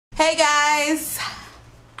Hey guys!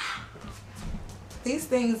 These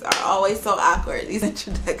things are always so awkward, these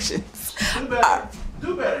introductions. Do better.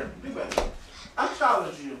 Do better. Do better. I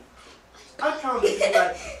challenge you. I challenge you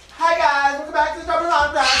like, hi guys, welcome back to the Double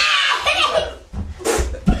Podcast.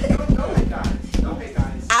 Don't hate guys. Don't hate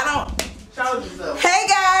guys. I don't. Challenge yourself. Hey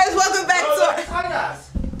guys, welcome back to hi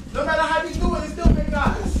guys. No matter how you do it, it's still hey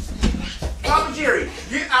guys. Papa Jerry,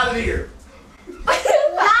 get out of here.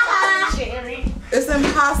 Jerry. It's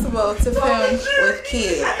impossible to film with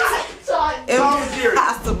kids.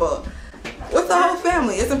 Impossible. With the whole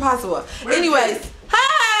family, it's impossible. Anyways,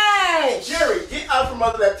 hey! Jerry, get out from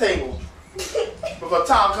under that table. Before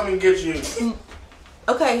Tom come and get you.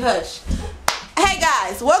 Okay, hush. Hey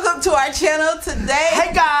guys, welcome to our channel today.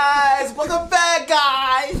 Hey guys, welcome back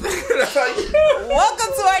guys.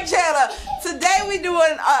 Welcome to our channel. Today we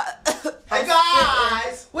doing hey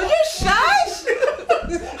guys. Will you shush?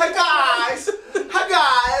 Hi guys. Hi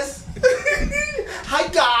guys. Hi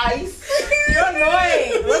guys. You're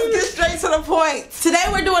annoying. Let's get straight to the point. Today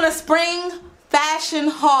we're doing a spring fashion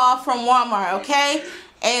haul from Walmart, okay?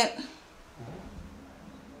 And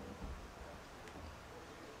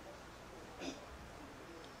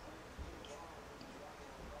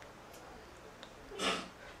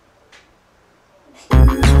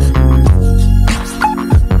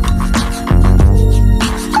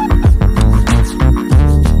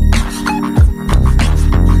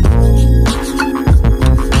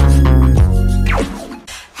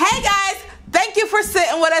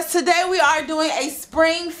today we are doing a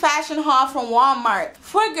spring fashion haul from Walmart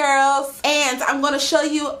for girls, and I'm going to show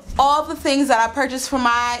you all the things that I purchased for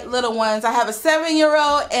my little ones. I have a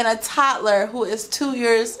 7-year-old and a toddler who is 2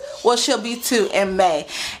 years, well, she'll be 2 in May.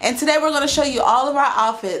 And today we're going to show you all of our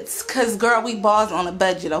outfits because, girl, we balls on a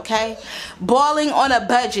budget, okay? Balling on a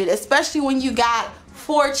budget, especially when you got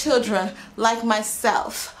 4 children like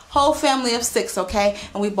myself. Whole family of 6, okay?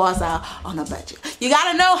 And we balls out on a budget. You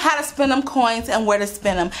gotta know how to spend them coins and where to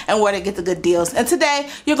spend them and where to get the good deals. And today,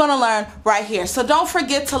 you're gonna learn right here. So don't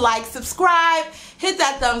forget to like, subscribe, hit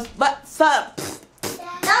that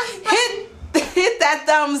hit that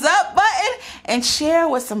thumbs up button and share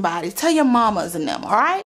with somebody. Tell your mamas and them,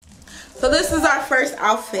 alright? So this is our first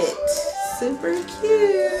outfit. Super cute.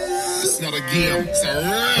 It's not a game, it's a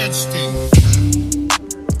rich thing.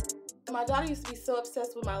 My daughter used to be so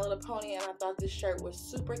obsessed with My Little Pony, and I thought this shirt was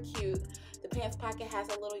super cute. The pants pocket has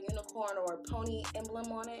a little unicorn or a pony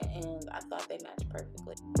emblem on it, and I thought they matched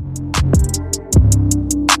perfectly.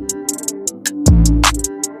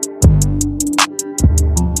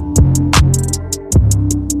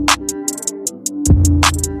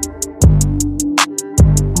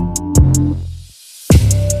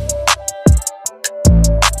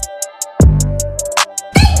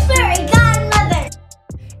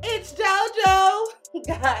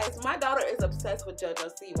 Guys, my daughter is obsessed with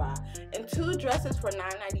JoJo Siwa, and 2 dresses for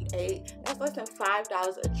 $9.98. That's less than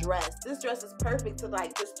 $5 a dress. This dress is perfect to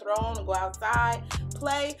like just throw on and go outside,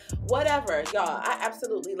 play, whatever, y'all. I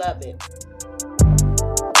absolutely love it.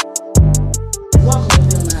 Walk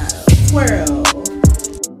with them out. Swirl.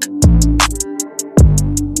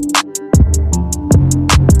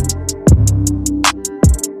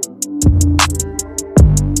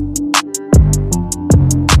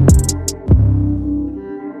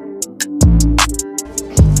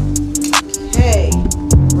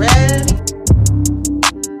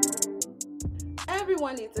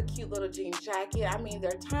 Needs a cute little jean jacket. I mean,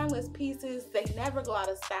 they're timeless pieces. They never go out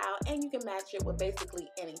of style, and you can match it with basically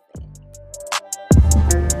anything.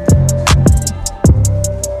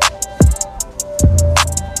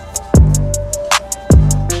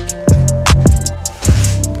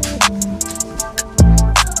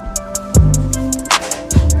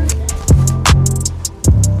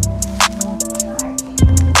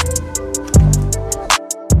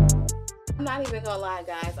 I'm not even gonna lie,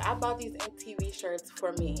 guys. I bought these MTV shirts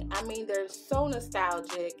for me. I mean, they're so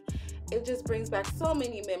nostalgic. It just brings back so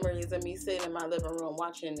many memories of me sitting in my living room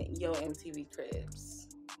watching Yo MTV Cribs.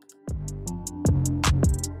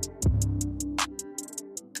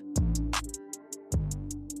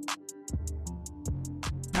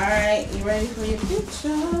 All right, you ready for your picture?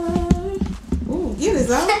 Ooh, get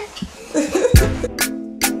this out.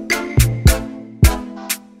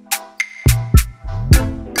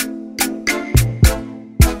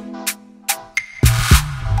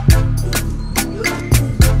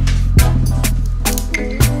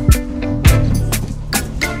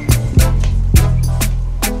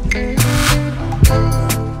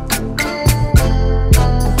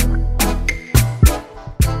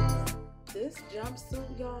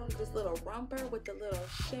 Jumpsuit, y'all, this little romper with the little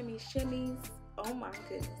shimmies. Oh my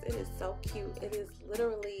goodness, it is so cute. It is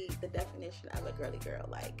literally the definition of a girly girl.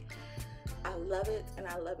 Like, I love it, and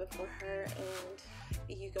I love it for her,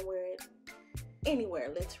 and you can wear it anywhere,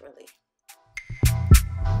 literally.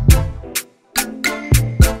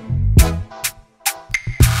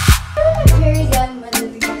 Very young mother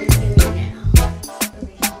because doing now.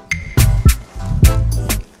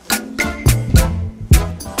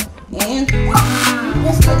 And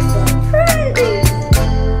This looks so pretty.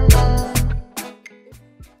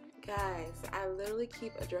 guys, I literally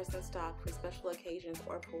keep a dress in stock for special occasions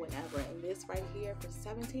or for whenever, and this right here for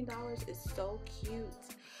 $17 is so cute.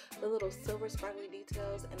 The little silver sparkly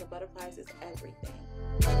details and the butterflies is everything.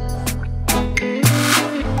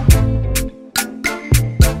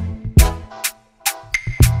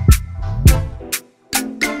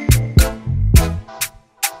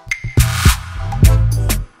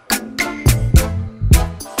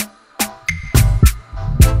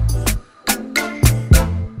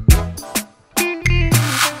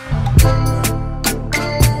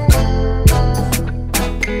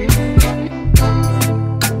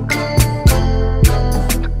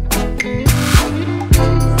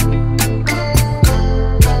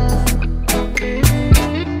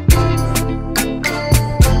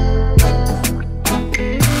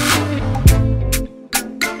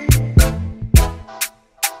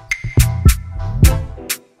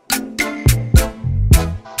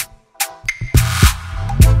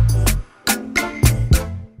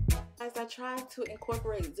 I tried to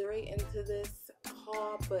incorporate Zuri into this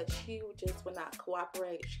haul, but she just would not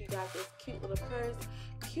cooperate. She got this cute little purse,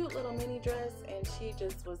 cute little mini dress, and she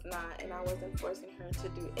just was not, and I wasn't forcing her to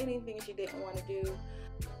do anything she didn't want to do.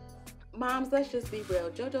 Moms, let's just be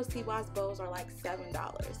real. JoJo Siwa's bows are like $7.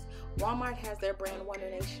 Walmart has their brand Wonder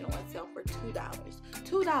Nation on sale for $2.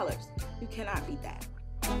 $2. You cannot beat that.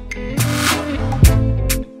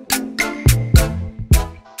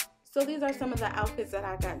 So these are some of the outfits that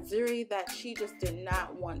I got Zuri that she just did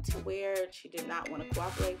not want to wear. She did not want to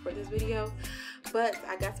cooperate for this video. But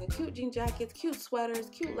I got some cute jean jackets, cute sweaters,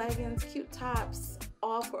 cute leggings, cute tops,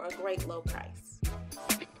 all for a great low price.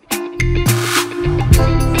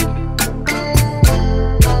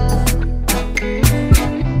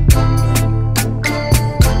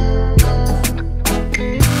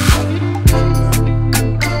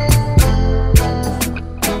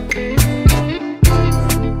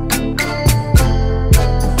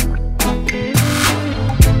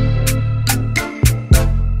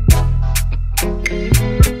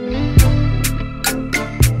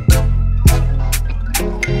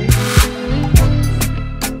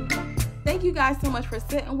 Thank you guys so much for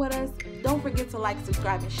sitting with us. Don't forget to like,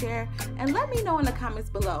 subscribe, and share. And let me know in the comments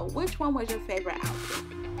below which one was your favorite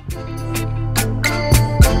outfit.